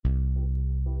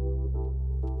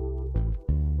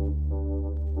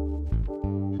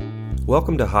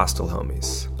Welcome to Hostel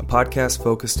Homies, a podcast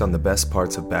focused on the best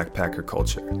parts of backpacker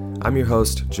culture. I'm your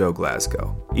host, Joe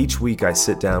Glasgow. Each week I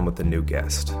sit down with a new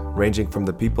guest, ranging from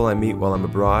the people I meet while I'm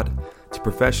abroad to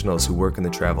professionals who work in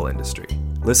the travel industry.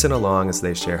 Listen along as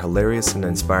they share hilarious and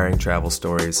inspiring travel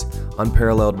stories,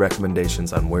 unparalleled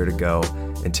recommendations on where to go,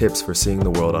 and tips for seeing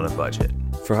the world on a budget.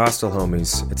 For Hostel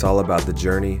Homies, it's all about the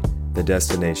journey, the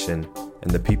destination, and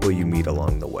the people you meet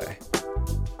along the way.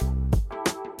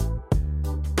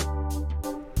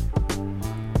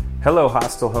 Hello,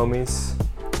 Hostel Homies.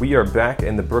 We are back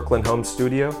in the Brooklyn home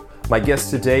studio. My guest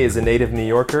today is a native New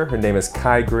Yorker. Her name is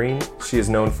Kai Green. She is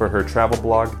known for her travel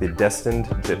blog, The Destined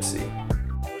Gypsy.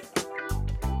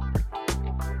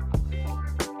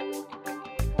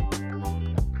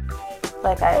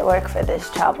 Like, I work for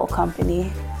this travel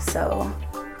company,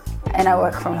 and I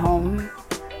work from home.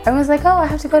 Everyone's like, oh, I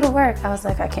have to go to work. I was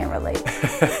like, I can't relate.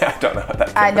 I don't know how that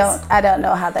feels. I don't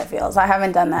know how that feels. I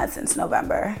haven't done that since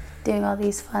November. Doing all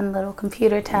these fun little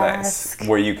computer tasks. Nice.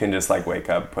 Where you can just like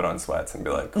wake up, put on sweats and be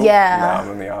like, cool, yeah. Now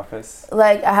I'm in the office.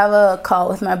 Like, I have a call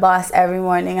with my boss every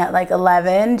morning at like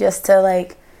 11 just to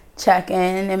like check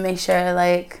in and make sure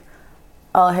like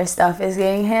all her stuff is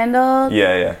getting handled.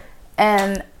 Yeah.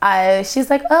 And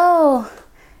she's like, oh,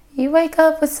 you wake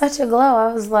up with such a glow.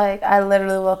 I was like, I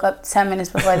literally woke up 10 minutes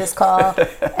before this call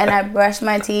and I brushed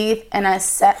my teeth and I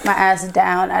sat my ass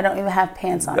down. I don't even have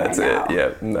pants on right now.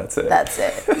 That's it. That's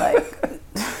it. Like,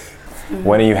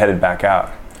 when are you headed back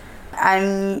out?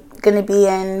 I'm going to be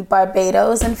in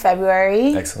Barbados in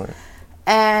February. Excellent.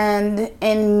 And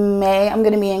in May, I'm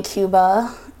going to be in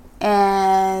Cuba.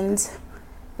 And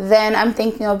then I'm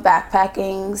thinking of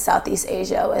backpacking Southeast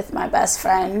Asia with my best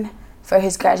friend for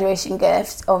his graduation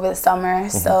gift over the summer.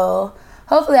 Mm-hmm. So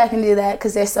hopefully I can do that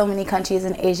because there's so many countries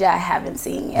in Asia I haven't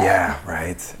seen yet. Yeah,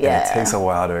 right. Yeah. And it takes a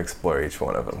while to explore each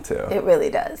one of them too. It really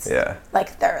does. Yeah. Like,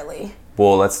 thoroughly.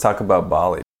 Well, let's talk about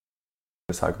Bali.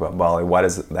 Why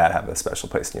does that have a special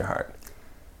place in your heart?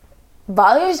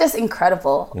 Bali was just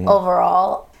incredible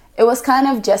overall. It was kind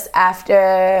of just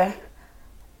after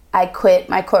I quit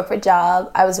my corporate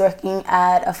job. I was working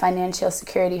at a financial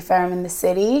security firm in the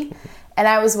city. And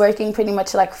I was working pretty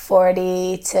much like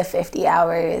 40 to 50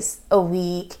 hours a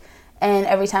week. And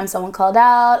every time someone called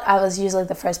out, I was usually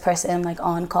the first person like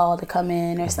on call to come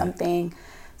in or something.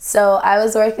 So I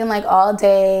was working like all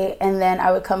day, and then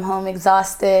I would come home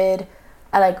exhausted.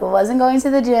 I like wasn't going to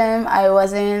the gym. I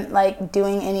wasn't like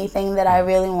doing anything that I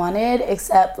really wanted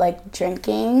except like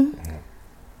drinking.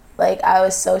 Like, I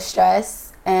was so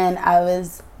stressed, and I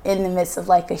was in the midst of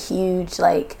like a huge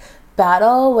like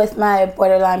battle with my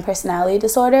borderline personality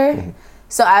disorder.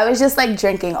 So I was just like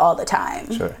drinking all the time.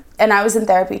 Sure. And I was in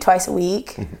therapy twice a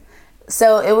week.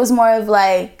 So it was more of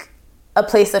like a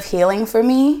place of healing for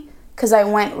me, because I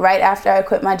went right after I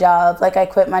quit my job. Like, I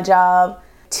quit my job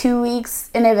 2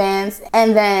 weeks in advance,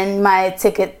 and then my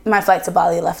flight to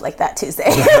Bali left like that Tuesday.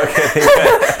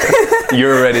 Okay. You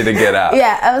were ready to get out.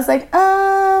 Yeah, I was like,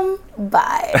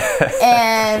 bye.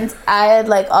 And I had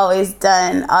like always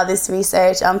done all this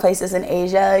research on places in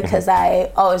Asia because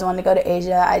I always wanted to go to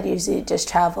Asia. I'd usually just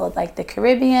traveled like the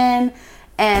Caribbean,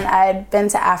 and I'd been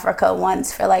to Africa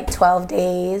once for like 12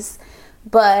 days,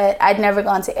 but I'd never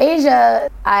gone to Asia.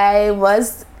 I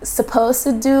was supposed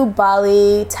to do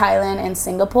Bali, Thailand, and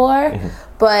Singapore,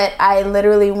 but I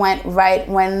literally went right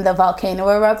when the volcano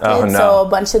erupted. Oh, no. So a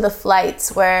bunch of the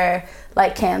flights were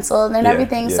like canceled and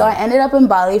everything. Yeah. So I ended up in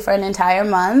Bali for an entire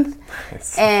month.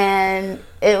 Nice. And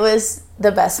it was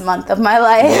the best month of my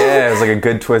life. Yeah, it was like a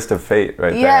good twist of fate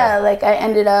right there. Yeah, like I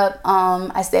ended up,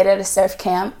 I stayed at a surf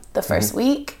camp the first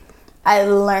week. I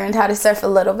learned how to surf a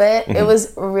little bit. It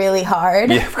was really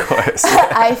hard. Yeah, of course.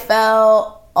 I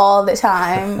fell all the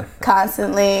time,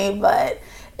 constantly, but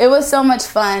it was so much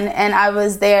fun. And I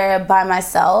was there by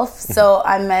myself. So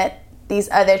I met these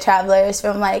other travelers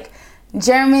from like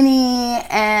Germany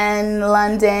and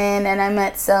London, and I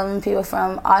met some people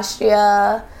from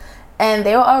Austria, and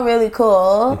they were all really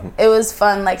cool. It was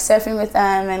fun like surfing with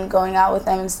them and going out with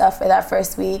them and stuff for that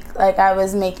first week. Like, I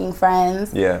was making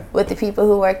friends with the people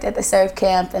who worked at the surf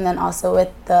camp, and then also with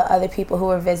the other people who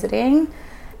were visiting.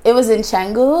 It was in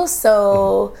Canggu,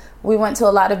 so we went to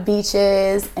a lot of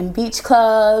beaches and beach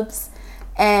clubs.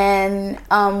 And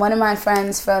one of my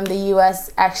friends from the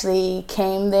U.S. actually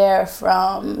came there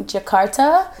from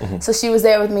Jakarta. So she was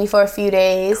there with me for a few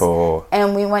days. Cool.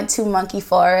 And we went to Monkey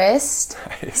Forest.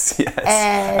 Nice, yes.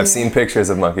 And I've seen pictures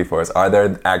of Monkey Forest. Are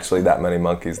there actually that many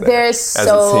monkeys there? There's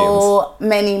so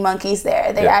many monkeys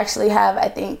there. They actually have, I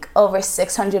think, over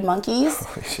 600 monkeys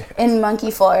in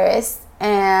Monkey Forest.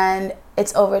 And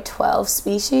it's over 12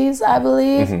 species, I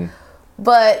believe.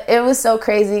 But it was so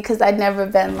crazy because I'd never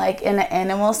been like in an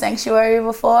animal sanctuary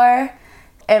before.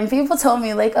 And people told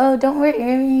me like, oh, don't wear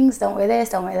earrings, don't wear this,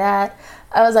 don't wear that.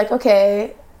 I was like,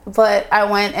 okay. But I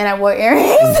went and I wore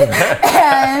earrings.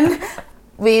 And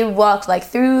we walked like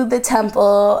through the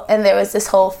temple, and there was this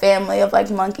whole family of like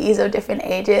monkeys of different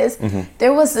ages.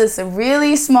 There was this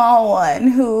really small one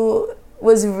who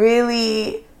was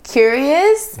really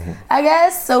curious, I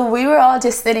guess. So we were all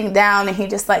just sitting down, and he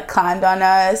just like climbed on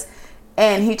us,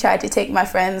 and he tried to take my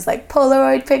friend's like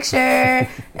Polaroid picture,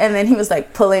 and then he was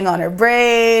like pulling on her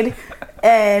braid,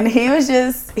 and he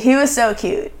was so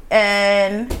cute.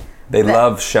 And they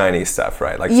love shiny stuff,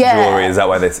 right? Like jewelry. Is that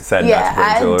why they said not to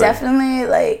bring jewelry? I definitely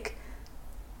like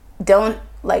don't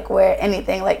like wear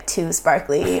anything like too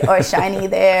sparkly or shiny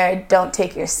there. Don't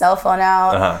take your cell phone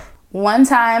out. One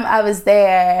time I was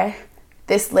there,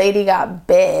 this lady got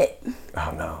bit.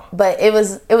 Oh no. But it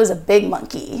was a big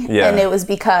monkey. Yeah. And it was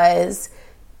because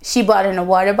she bought in a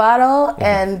water bottle,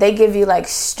 and they give you like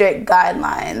strict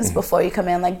guidelines before you come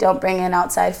in. Like, don't bring in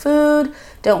outside food,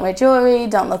 don't wear jewelry,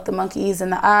 don't look the monkeys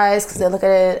in the eyes because they look at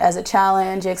it as a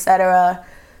challenge, etc.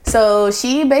 So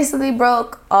she basically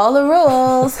broke all the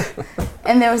rules.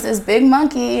 And there was this big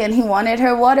monkey, and he wanted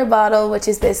her water bottle, which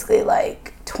is basically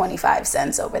like 25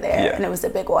 cents over there. Yeah. And it was a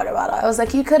big water bottle. I was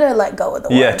like, you could have let go of the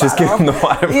water bottle. Yeah, just give him the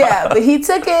water bottle. Yeah, but he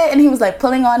took it, and he was like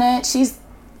pulling on it. She's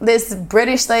this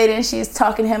British lady, and she's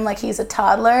talking to him like he's a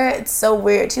toddler. It's so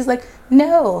weird. She's like,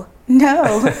 no. Please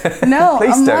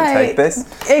I'm don't take this.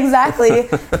 Exactly.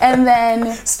 And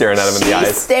then staring at him in the eyes.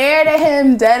 She stared at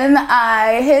him dead in the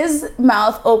eye. His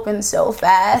mouth opened so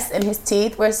fast, and his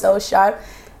teeth were so sharp.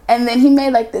 And then he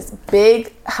made like this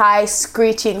big, high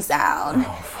screeching sound.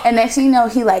 And next thing you know,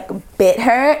 he like bit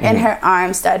her, and her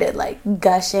arm started like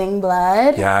gushing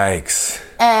blood. Yikes.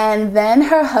 And then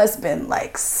her husband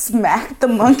like smacked the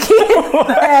monkey in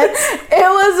the head. It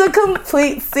was a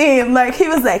complete scene. Like, he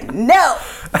was like, no.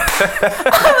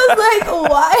 I was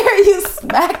like, why are you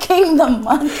smacking the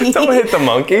monkey? Don't hit the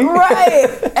monkey.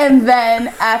 Right. And then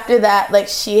after that, like,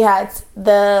 she had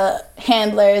the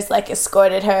handlers like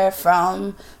escorted her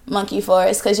from Monkey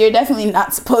Forest, because you're definitely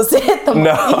not supposed to hit the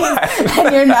monkeys,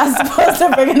 and you're not supposed to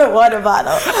bring in a water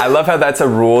bottle. I love how that's a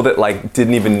rule that like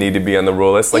didn't even need to be on the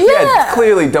rule list. Like,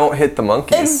 clearly don't hit the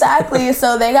monkeys. Exactly.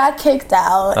 So they got kicked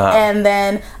out, and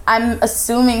then I'm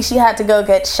assuming she had to go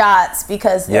get shots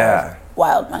because they're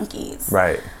wild monkeys.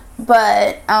 Right.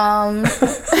 But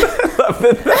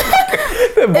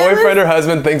the boyfriend or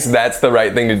husband thinks that's the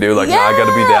right thing to do. Like, no, I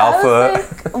gotta be the alpha.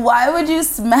 Like, why would you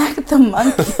smack the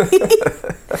monkey?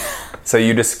 So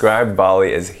you described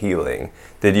Bali as healing.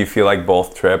 Did you feel like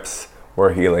both trips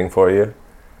were healing for you?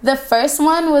 The first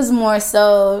one was more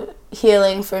so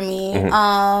healing for me.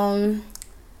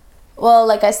 Well,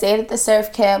 like, I stayed at the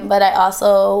surf camp, but I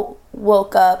also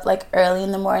woke up like early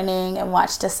in the morning and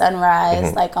watched the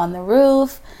sunrise like on the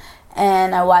roof.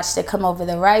 And I watched it come over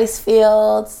the rice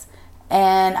fields.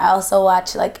 And I also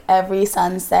watched like every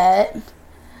sunset.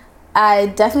 I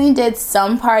definitely did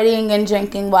some partying and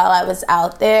drinking while I was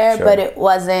out there, but it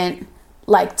wasn't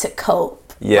like to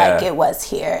cope like it was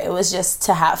here. It was just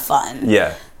to have fun.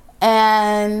 Yeah.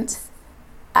 And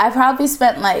I probably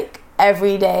spent like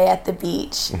every day at the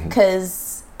beach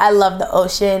because I love the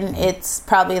ocean. It's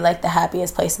probably like the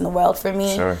happiest place in the world for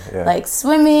me. Like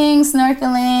swimming,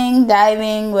 snorkeling,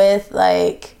 diving with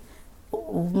like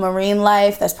marine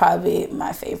life. That's probably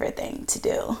my favorite thing to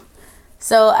do.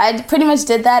 So I pretty much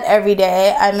did that every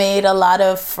day. I made a lot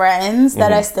of friends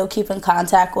that I still keep in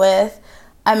contact with.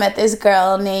 I met this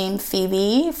girl named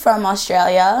Phoebe from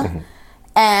Australia.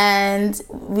 And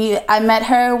I met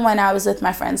her when I was with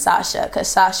my friend Sasha, because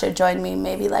Sasha joined me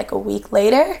maybe like a week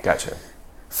later. Gotcha.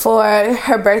 For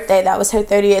her birthday. That was her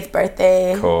 30th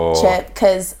birthday trip,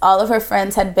 because all of her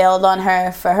friends had bailed on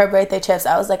her for her birthday trips.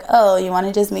 I was like, oh, you want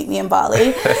to just meet me in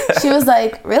Bali? She was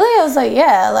like, really? I was like,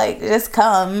 yeah, like, just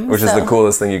come. Which is the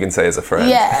coolest thing you can say as a friend.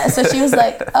 Yeah, so she was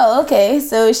like, oh, okay.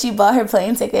 So she bought her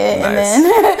plane ticket. Nice. And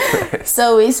then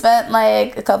so we spent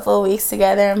like a couple of weeks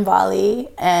together in Bali,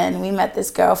 and we met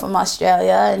this girl from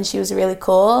Australia, and she was really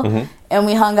cool. And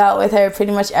we hung out with her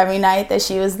pretty much every night that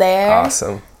she was there.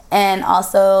 Awesome. And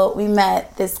also, we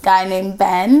met this guy named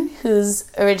Ben,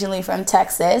 who's originally from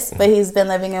Texas, but he's been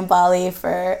living in Bali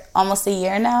for almost a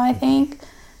year now, I think.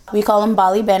 We call him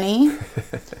Bali Benny.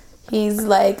 He's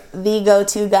like the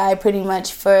go-to guy pretty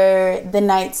much for the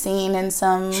night scene and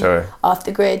some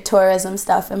off-the-grid tourism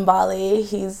stuff in Bali.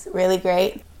 He's really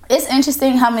great. It's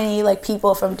interesting how many like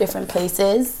people from different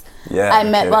places I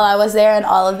met while I was there, and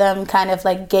all of them kind of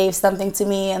like gave something to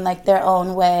me in like their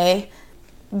own way.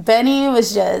 Benny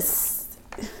was just,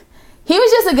 he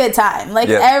was just a good time. Like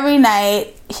every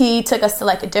night he took us to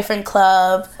like a different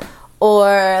club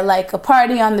or like a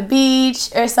party on the beach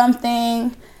or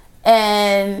something,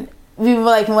 and we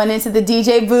like went into the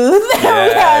DJ booth.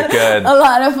 And we had a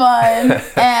lot of fun.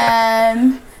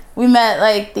 And we met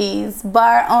like these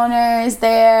bar owners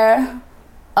there.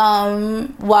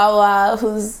 Wawa,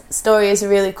 whose story is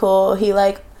really cool. He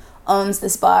like owns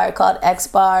this bar called X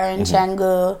Bar in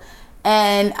Canggu.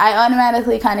 And I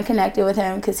automatically kind of connected with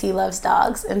him because he loves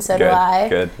dogs, and so do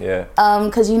I.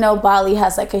 Because Bali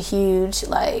has like a huge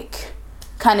like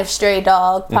kind of stray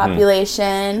dog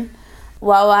population.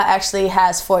 Wawa actually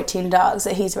has 14 dogs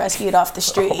that he's rescued off the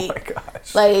street. Oh my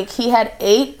gosh. Like he had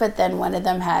 8, but then one of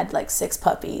them had like 6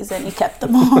 puppies and he kept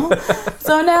them all.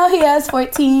 So now he has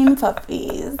 14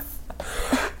 puppies.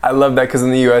 I love that because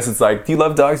in the U.S. it's like, do you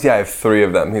love dogs? Yeah, I have 3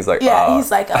 of them. He's like, he's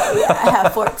like, oh yeah, I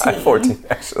have 14. I have 14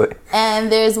 actually.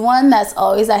 And there's one that's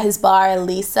always at his bar,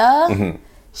 Lisa.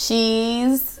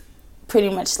 She's pretty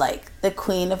much like the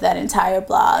queen of that entire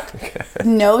block.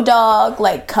 No dog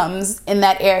like comes in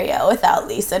that area without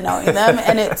Lisa knowing them,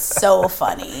 and it's so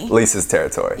funny. Lisa's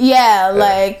territory.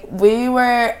 Like we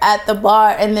were at the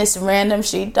bar and this random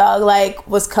street dog like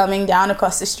was coming down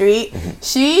across the street.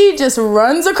 She just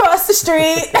runs across the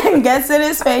street and gets in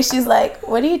his face. She's like,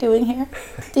 "What are you doing here?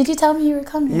 Did you tell me you were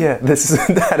coming?" Yeah, this is,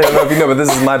 I don't know if you know, but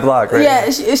this is my block, right?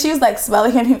 Yeah, she was like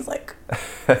smelling him. He was like,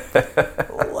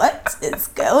 what is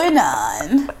going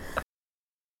on?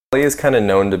 Bali is kind of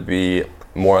known to be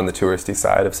more on the touristy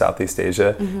side of Southeast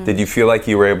Asia. Did you feel like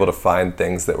you were able to find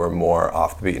things that were more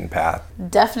off the beaten path?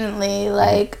 Definitely,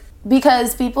 like,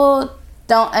 because people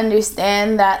don't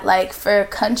understand that, like, for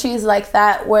countries like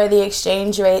that where the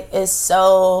exchange rate is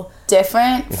so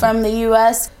different from the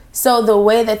U.S., so the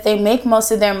way that they make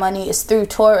most of their money is through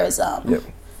tourism.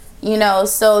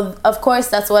 So of course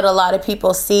that's what a lot of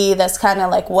people see. That's kind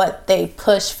of like what they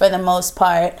push for the most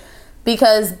part,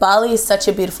 because Bali is such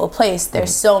a beautiful place.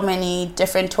 There's so many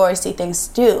different touristy things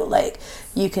to do. Like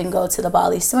you can go to the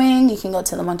Bali Swing, you can go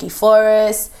to the Monkey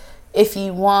Forest. If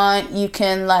you want, you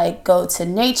can like go to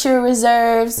nature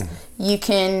reserves. You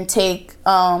can take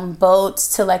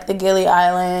boats to like the Gili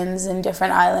Islands and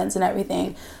different islands and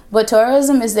everything. But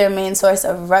tourism is their main source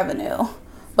of revenue.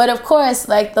 But of course,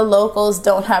 like the locals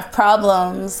don't have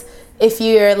problems if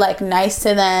you're like nice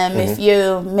to them, if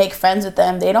you make friends with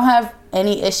them. They don't have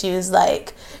any issues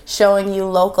like showing you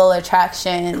local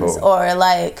attractions or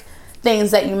like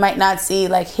things that you might not see,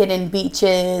 like hidden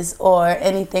beaches or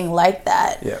anything like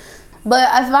that. But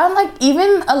I found like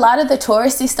even a lot of the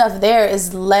touristy stuff there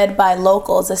is led by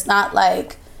locals. It's not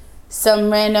like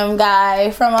some random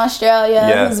guy from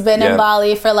Australia who's been in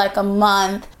Bali for like a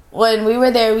month. When we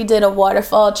were there, we did a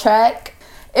waterfall trek.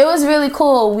 It was really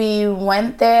cool. We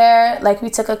went there, like we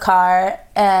took a car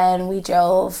and we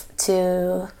drove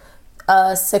to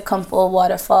Sekumpull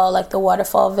waterfall, like the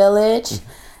waterfall village.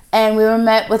 And we were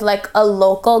met with like a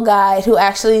local guide who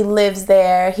actually lives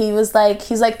there. He's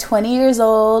like 20 years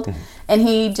old and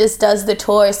he just does the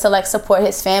tours to like support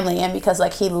his family and because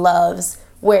like he loves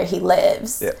where he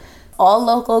lives. All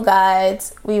local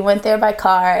guides. We went there by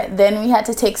car. Then we had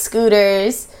to take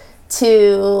scooters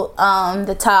to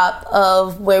the top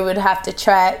of where we'd have to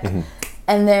trek.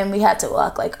 And then we had to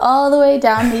walk like all the way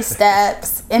down these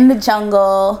steps in the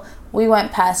jungle. We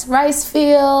went past rice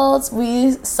fields.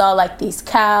 We saw like these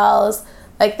cows.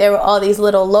 Like there were all these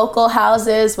little local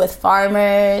houses with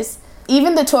farmers.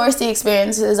 Even the touristy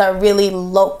experiences are really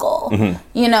local,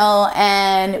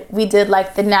 and we did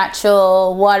like the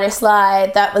natural water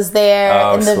slide that was there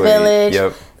in the village.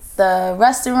 The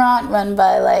restaurant run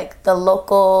by like the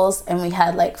locals, and we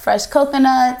had like fresh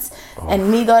coconuts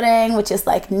and mee goreng, which is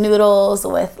like noodles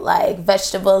with like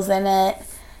vegetables in it.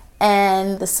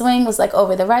 And the swing was like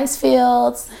over the rice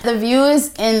fields. The view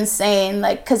is insane,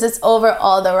 like because it's over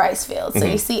all the rice fields, so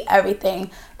you see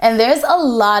everything. And there's a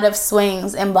lot of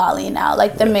swings in Bali now.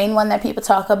 Like the main one that people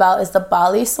talk about is the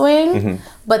Bali Swing,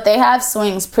 but they have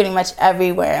swings pretty much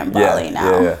everywhere in Bali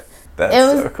now. That's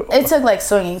so cool. It took like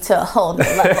swinging to a whole new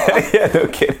level. No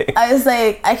kidding. I was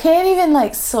like, I can't even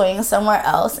like swing somewhere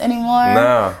else anymore.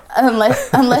 No.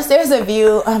 Unless there's a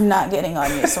view, I'm not getting on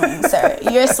your swing, sir.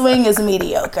 Your swing is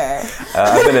mediocre.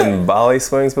 I've been in Bali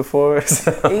swings before,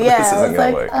 so this isn't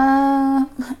gonna work.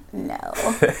 No.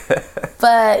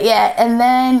 But yeah, and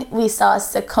then we saw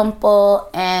Sekumpull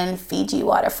and Fiji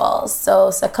waterfalls. So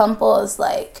Sekumpull is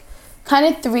like kind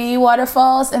of 3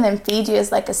 waterfalls, and then Fiji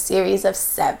is like a series of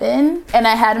 7. And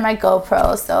I had my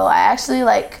GoPro, so I actually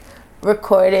like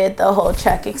recorded the whole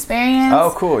trek experience.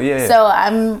 Oh, cool. Yeah. So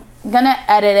I'm gonna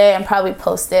edit it and probably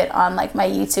post it on like my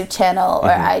YouTube channel or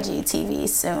IGTV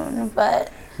soon.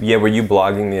 But Yeah, were you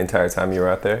blogging the entire time you were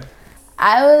out there?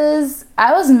 I was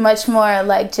much more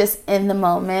like just in the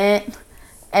moment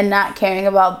and not caring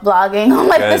about blogging on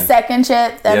like the second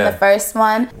trip than the first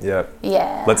one. Yep.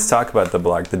 Yeah. Let's talk about the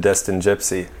blog, The Destined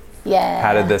Gypsy. Yeah.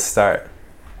 How did this start?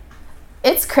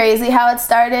 It's crazy how it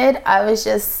started. I was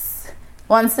just,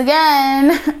 once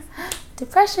again,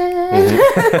 depression.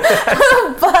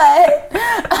 But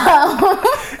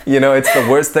it's the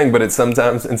worst thing, but it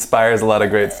sometimes inspires a lot of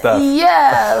great stuff.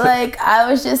 Yeah, like I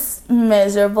was just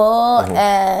miserable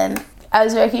and I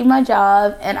was working my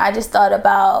job and I just thought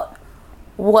about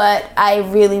what I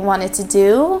really wanted to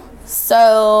do.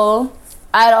 So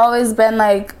I'd always been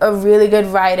like a really good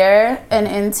writer and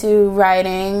into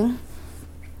writing,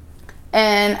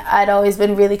 and I'd always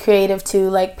been really creative too,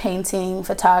 like painting,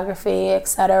 photography,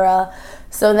 etc.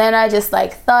 So then I just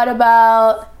like thought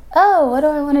about, what do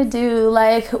I want to do?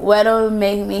 Like, what'll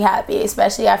make me happy?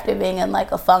 Especially after being in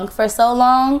like a funk for so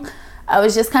long. I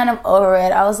was just kind of over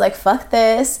it. I was like, fuck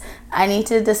this. I need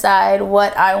to decide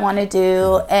what I want to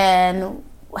do and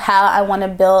how I want to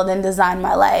build and design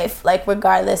my life. Like,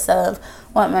 regardless of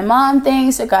what my mom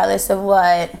thinks, regardless of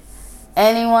what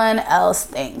anyone else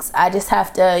thinks. I just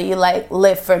have to,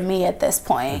 live for me at this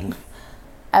point.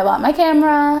 I bought my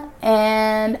camera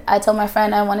and I told my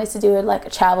friend I wanted to do like a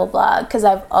travel blog because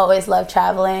I've always loved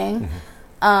traveling.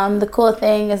 The cool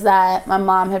thing is that my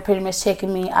mom had pretty much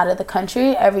taken me out of the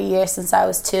country every year since I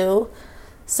was 2.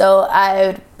 So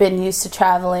I've been used to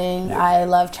traveling. Yeah. I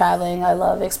love traveling. I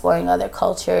love exploring other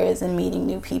cultures and meeting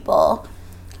new people.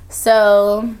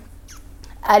 So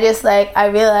I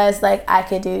realized I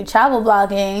could do travel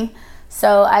blogging.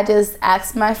 So I just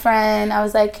asked my friend, I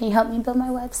was like, can you help me build my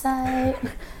website?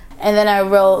 And then I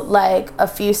wrote like a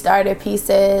few starter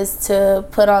pieces to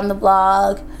put on the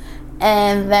blog.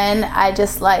 And then I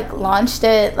just launched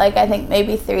it I think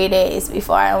maybe 3 days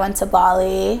before I went to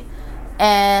Bali.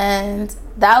 And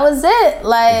that was it.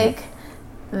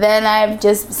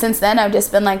 Since then I've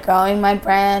just been growing my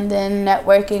brand and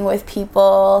networking with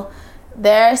people.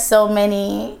 There are so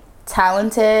many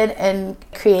talented and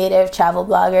creative travel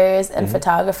bloggers and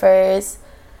photographers,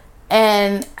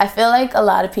 and I feel like a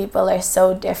lot of people are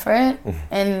so different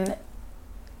and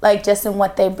just in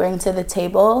what they bring to the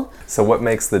table. So what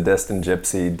makes The Destined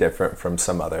Gypsy different from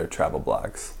some other travel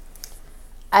blogs?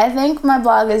 I think my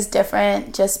blog is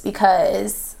different just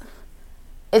because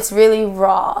it's really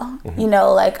raw.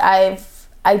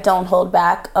 I don't hold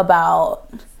back about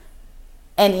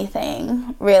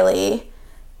anything, really.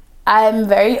 I'm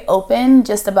very open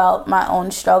just about my own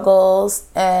struggles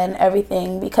and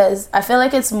everything because I feel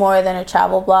like it's more than a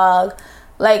travel blog.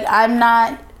 I'm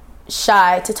not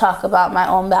shy to talk about my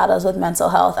own battles with mental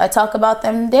health. I talk about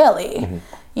them daily,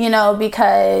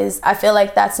 because I feel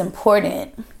like that's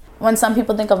important. When some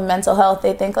people think of mental health,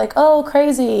 they think oh,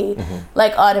 crazy,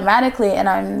 automatically,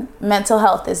 and mental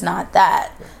health is not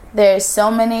that. There's so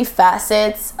many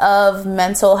facets of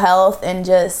mental health and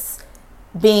just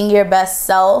being your best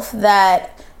self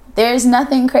that there's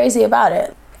nothing crazy about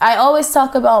it. I always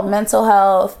talk about mental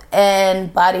health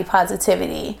and body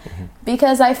positivity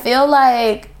because I feel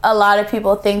like a lot of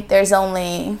people think there's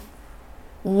only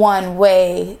one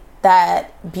way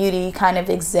that beauty kind of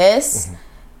exists.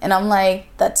 And I'm like,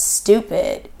 that's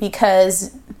stupid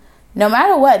because no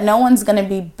matter what, no one's going to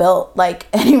be built like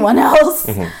anyone else.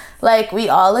 We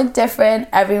all look different.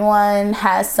 Everyone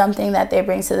has something that they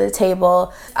bring to the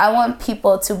table. I want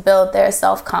people to build their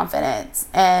self-confidence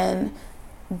and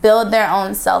build their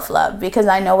own self-love because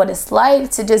I know what it's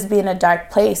like to just be in a dark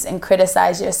place and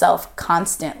criticize yourself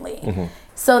constantly.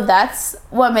 So that's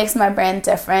what makes my brand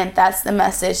different. That's the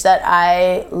message that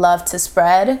I love to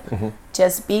spread.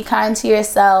 Just be kind to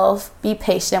yourself. Be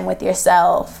patient with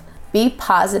yourself. Be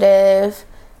positive.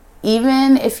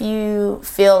 Even if you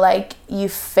feel like you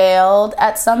failed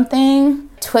at something,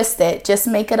 twist it. Just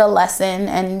make it a lesson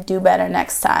and do better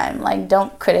next time.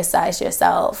 Don't criticize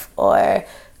yourself or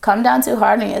come down too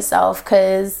hard on yourself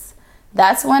because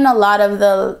that's when a lot of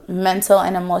the mental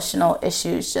and emotional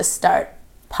issues just start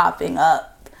popping up.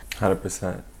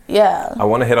 100%. Yeah. I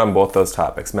want to hit on both those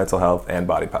topics, mental health and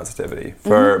body positivity.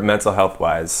 For mental health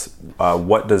wise,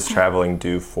 what does traveling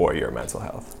do for your mental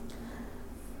health?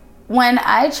 When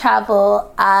I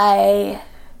travel, I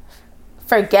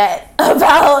forget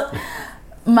about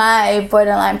my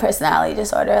borderline personality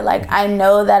disorder. I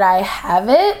know that I have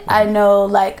it. I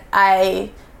know,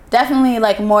 I definitely,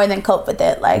 more than cope with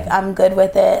it. I'm good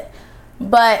with it.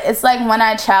 But it's when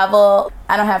I travel,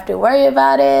 I don't have to worry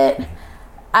about it.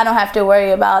 I don't have to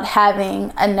worry about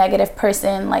having a negative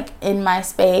person, in my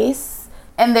space.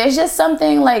 And there's just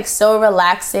something like so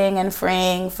relaxing and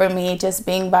freeing for me just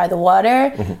being by the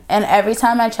water. And every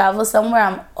time I travel somewhere,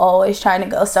 I'm always trying to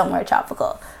go somewhere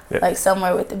tropical. Like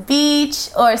somewhere with the beach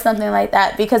or something like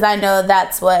that, because I know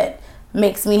that's what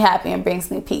makes me happy and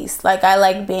brings me peace. Like, I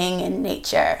like being in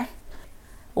nature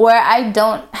where I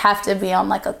don't have to be on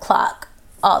like a clock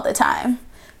all the time.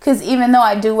 Because even though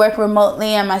I do work remotely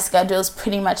and my schedule is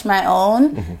pretty much my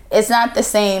own, it's not the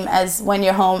same as when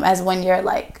you're home as when you're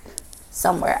like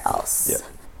somewhere else.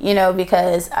 You know,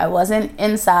 because I wasn't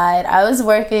inside. I was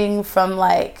working from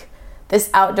like this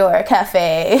outdoor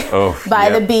cafe by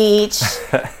the beach,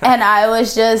 and I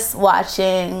was just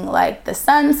watching like the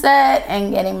sunset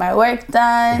and getting my work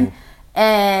done.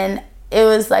 And it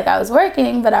was like I was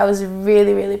working, but I was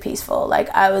really, really peaceful. Like,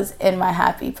 I was in my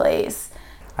happy place.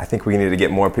 I think we need to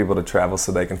get more people to travel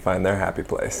so they can find their happy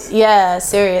place. Yeah,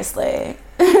 seriously.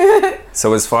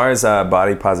 So as far as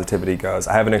body positivity goes,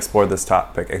 I haven't explored this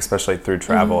topic, especially through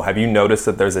travel. Have you noticed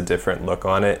that there's a different look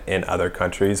on it in other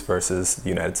countries versus the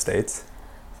United States?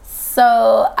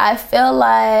 So I feel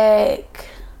like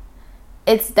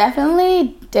it's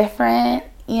definitely different,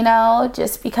 you know,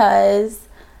 just because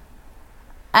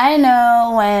I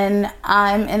know when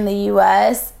I'm in the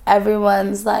US,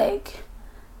 everyone's like,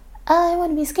 oh, I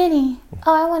want to be skinny.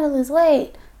 Oh, I want to lose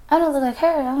weight. I want to look like her.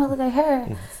 I want to look like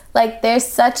her. Like, there's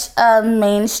such a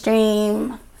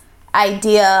mainstream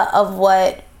idea of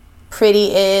what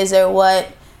pretty is or what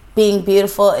being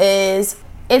beautiful is.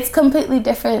 It's completely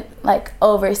different, like,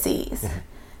 overseas.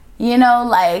 You know,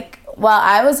 like, while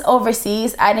I was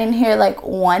overseas, I didn't hear, like,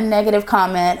 one negative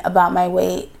comment about my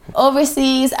weight.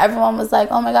 Overseas, everyone was like,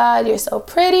 oh, my God, you're so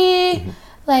pretty.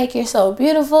 Like, you're so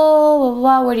beautiful, blah, blah,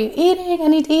 blah. What are you eating? I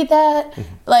need to eat that.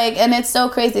 Like, and it's so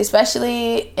crazy,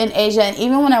 especially in Asia. And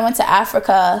even when I went to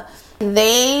Africa,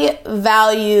 they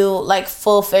value, like,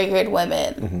 full-figured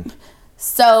women.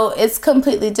 So it's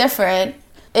completely different.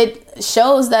 It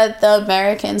shows that the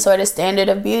American sort of standard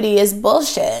of beauty is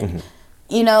bullshit.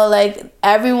 You know, like,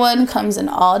 everyone comes in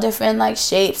all different, like,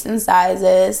 shapes and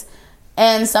sizes.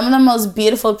 And some of the most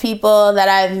beautiful people that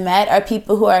I've met are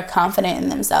people who are confident in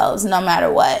themselves no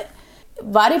matter what.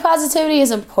 Body positivity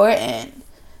is important.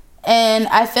 And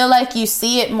I feel like you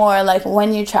see it more like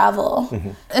when you travel.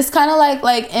 It's kind of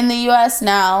like in the US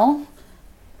now,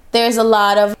 there's a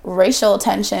lot of racial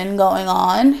tension going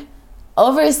on.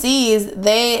 Overseas,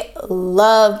 they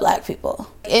love Black people.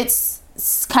 It's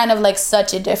kind of like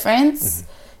such a difference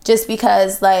just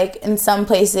because, like, in some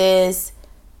places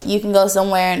you can go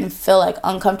somewhere and feel like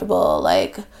uncomfortable,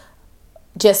 like,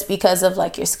 just because of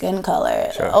like your skin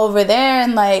color. Over there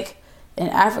and like in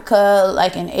Africa,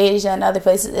 like in Asia and other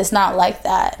places, it's not like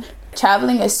that.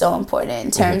 Traveling is so important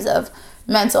in terms of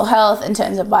mental health, in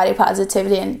terms of body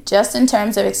positivity, and just in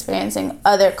terms of experiencing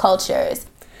other cultures.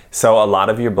 So a lot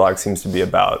of your blog seems to be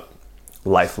about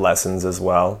life lessons as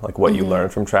well, like what you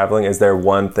learned from traveling. Is there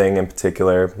one thing in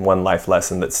particular, one life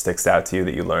lesson that sticks out to you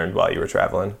that you learned while you were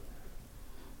traveling?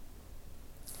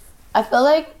 I feel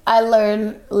like I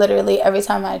learn literally every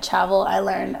time I travel, I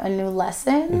learn a new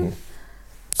lesson.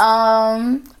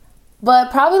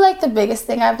 But probably like the biggest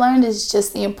thing I've learned is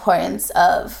just the importance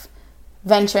of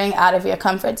venturing out of your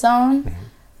comfort zone.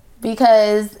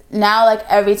 Because now, like,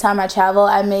 every time I travel,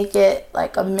 I make it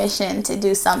like a mission to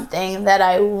do something that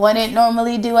I wouldn't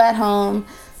normally do at home,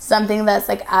 something that's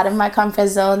like out of my comfort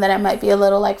zone that I might be a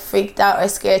little like freaked out or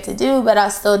scared to do, but I'll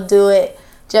still do it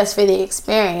just for the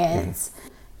experience.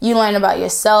 You learn about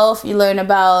yourself, you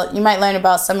might learn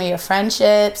about some of your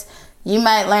friendships, you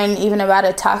might learn even about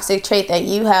a toxic trait that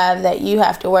you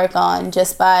have to work on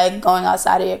just by going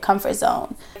outside of your comfort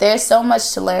zone. There's so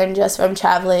much to learn just from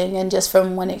traveling and just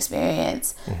from one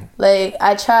experience. Like,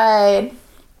 I tried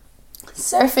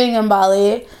surfing in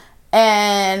Bali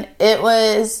and it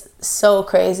was so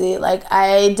crazy. Like,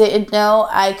 I didn't know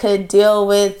I could deal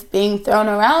with being thrown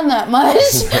around that much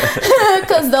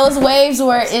because those waves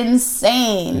were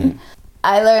insane.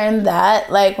 I learned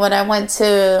that, like, when I went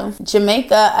to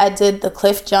Jamaica, I did the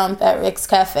cliff jump at Rick's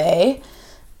Cafe.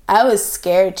 I was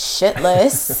scared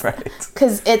shitless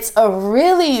because it's a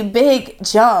really big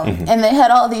jump and they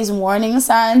had all these warning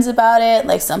signs about it.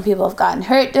 Like, some people have gotten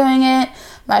hurt doing it.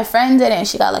 My friend did it and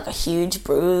she got like a huge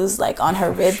bruise like on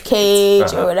her rib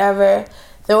cage or whatever.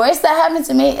 The worst that happened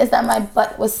to me is that my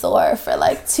butt was sore for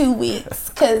like 2 weeks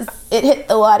because it hit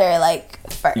the water like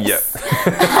first.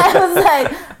 I was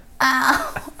like,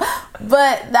 ow.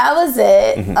 But that was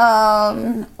it.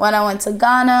 When I went to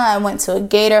Ghana, I went to a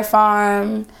gator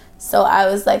farm. So I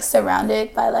was like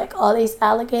surrounded by like all these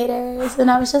alligators and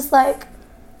I was just like,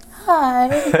 hi,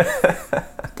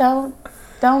 don't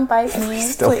don't bite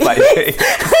me. Don't bite me.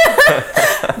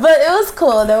 But it was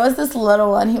cool. There was this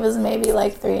little one. He was maybe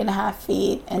like 3.5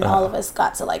 feet, and all of us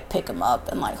got to like pick him up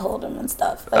and like hold him and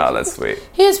stuff. Like, Oh, that's sweet.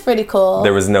 He was pretty cool.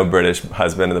 There was no British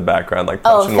husband in the background like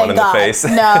punching one in the face.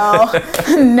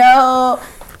 No,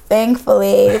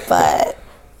 thankfully. But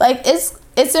like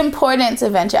it's important to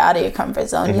venture out of your comfort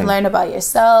zone. You learn about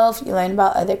yourself. You learn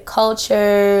about other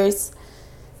cultures.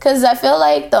 Because I feel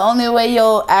like the only way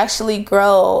you'll actually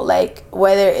grow, like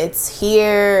whether it's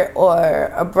here or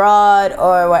abroad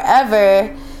or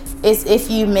wherever, is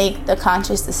if you make the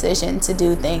conscious decision to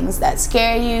do things that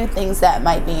scare you, things that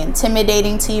might be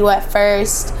intimidating to you at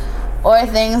first, or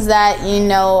things that you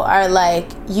know are like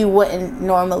you wouldn't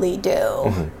normally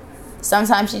do.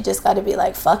 Sometimes you just got to be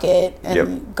like, fuck it,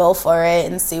 and go for it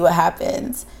and see what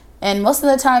happens. And most of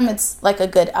the time, it's like a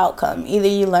good outcome. Either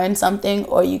you learn something,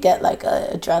 or you get like a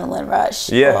adrenaline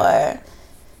rush, or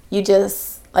you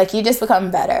just become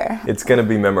better. It's gonna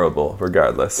be memorable,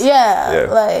 regardless. Yeah.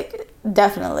 Like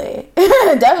definitely,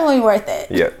 definitely worth it.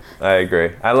 Yeah, I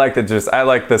agree. I like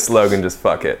the slogan. Just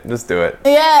fuck it. Just do it.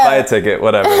 Yeah. Buy a ticket.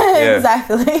 Whatever. Yeah.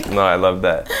 Exactly. No, I love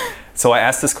that. So I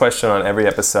ask this question on every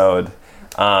episode: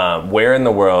 where in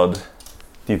the world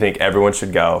do you think everyone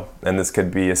should go? And this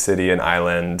could be a city, an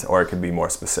island, or it could be more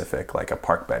specific, like a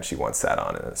park bench you once sat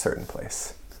on in a certain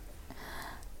place.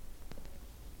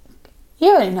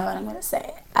 You already know what I'm going to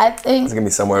say. I think It's going to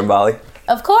be somewhere in Bali?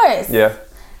 Of course. Yeah.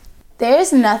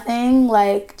 There's nothing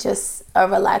like just a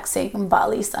relaxing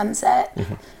Bali sunset.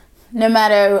 No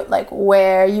matter like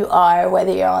where you are,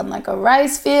 whether you're on like a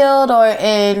rice field or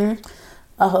in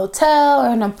a hotel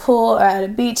or in a pool or at a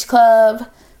beach club,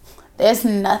 there's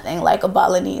nothing like a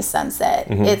Balinese sunset.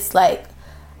 It's like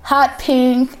hot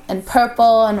pink and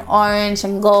purple and orange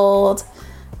and gold.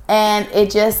 And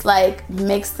it just like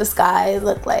makes the sky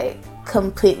look like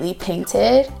completely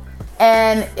painted.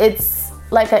 And it's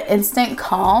like an instant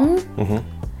calm.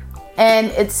 And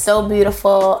it's so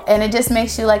beautiful. And it just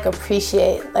makes you like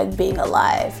appreciate like being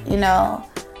alive, you know?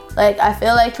 Like I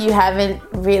feel like you haven't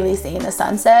really seen a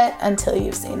sunset until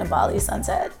you've seen a Bali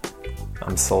sunset.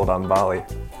 I'm sold on Bali.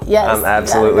 Yes, I'm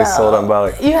absolutely sold on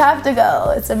Bali. You have to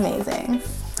go. It's amazing.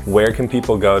 Where can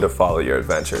people go to follow your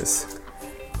adventures?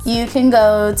 You can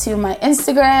go to my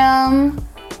Instagram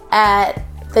at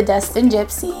The Destined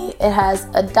Gypsy. It has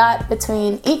a dot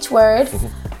between each word.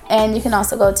 And you can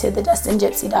also go to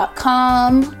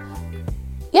thedestinedgypsy.com.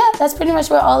 Yeah, that's pretty much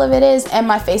where all of it is. And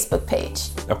my Facebook page.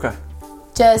 Okay.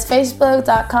 Just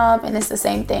facebook.com, and it's the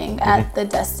same thing at The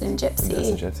Destined Gypsy.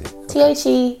 The Destined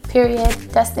Gypsy. THE,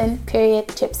 period, Destined, period,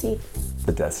 Gypsy.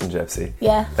 The Destined Gypsy.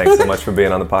 Yeah. Thanks so much for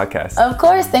being on the podcast. Of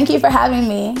course. Thank you for having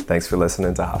me. Thanks for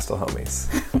listening to Hostel Homies.